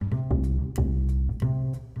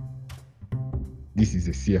This is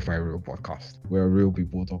a CFI Real podcast where real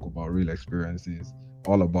people talk about real experiences,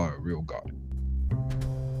 all about a real God.